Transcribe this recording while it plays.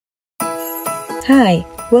Hi,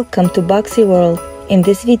 welcome to Boxy World. In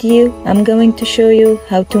this video, I'm going to show you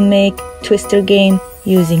how to make twister game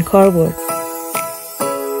using cardboard.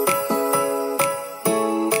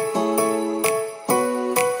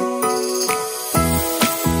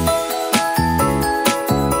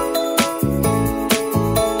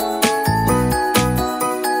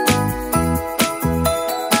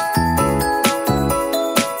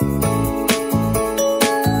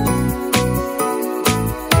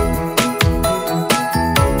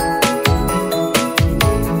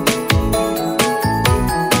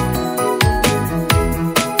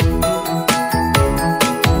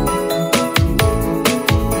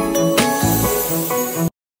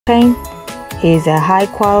 Paint is a high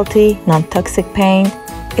quality, non-toxic paint.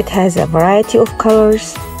 It has a variety of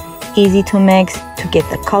colors, easy to mix to get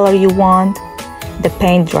the color you want. The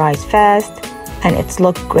paint dries fast and it's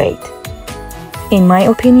look great. In my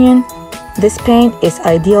opinion, this paint is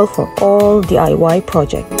ideal for all DIY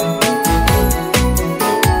projects.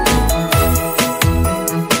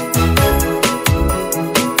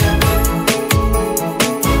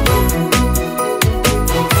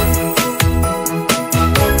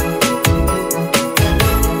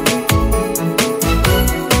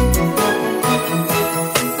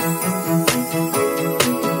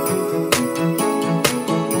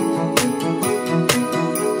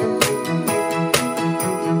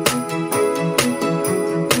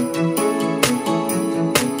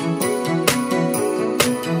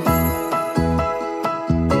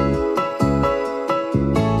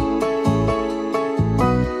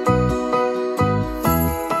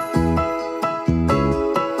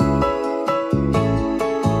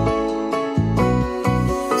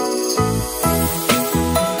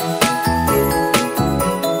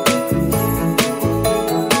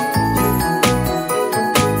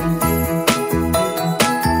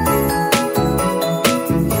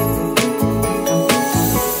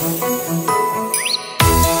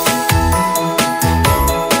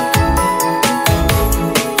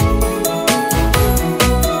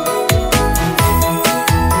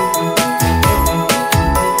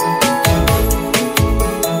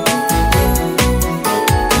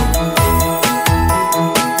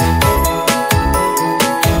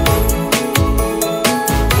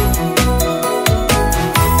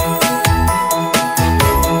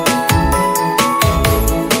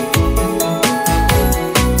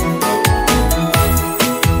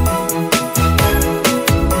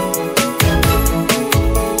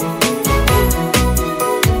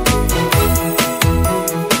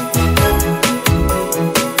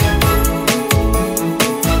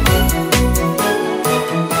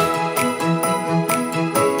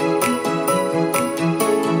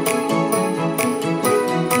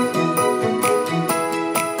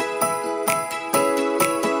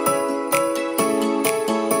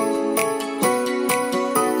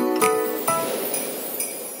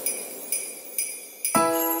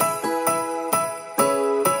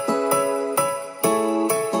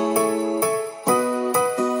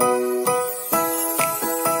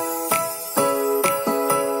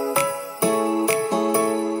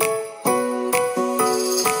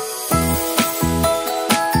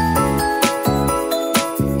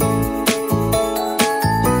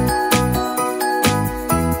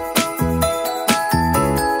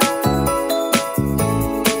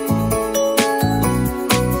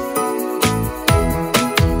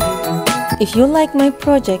 If you like my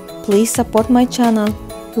project, please support my channel,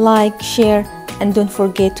 like, share, and don't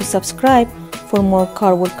forget to subscribe for more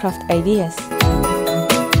cardboard craft ideas.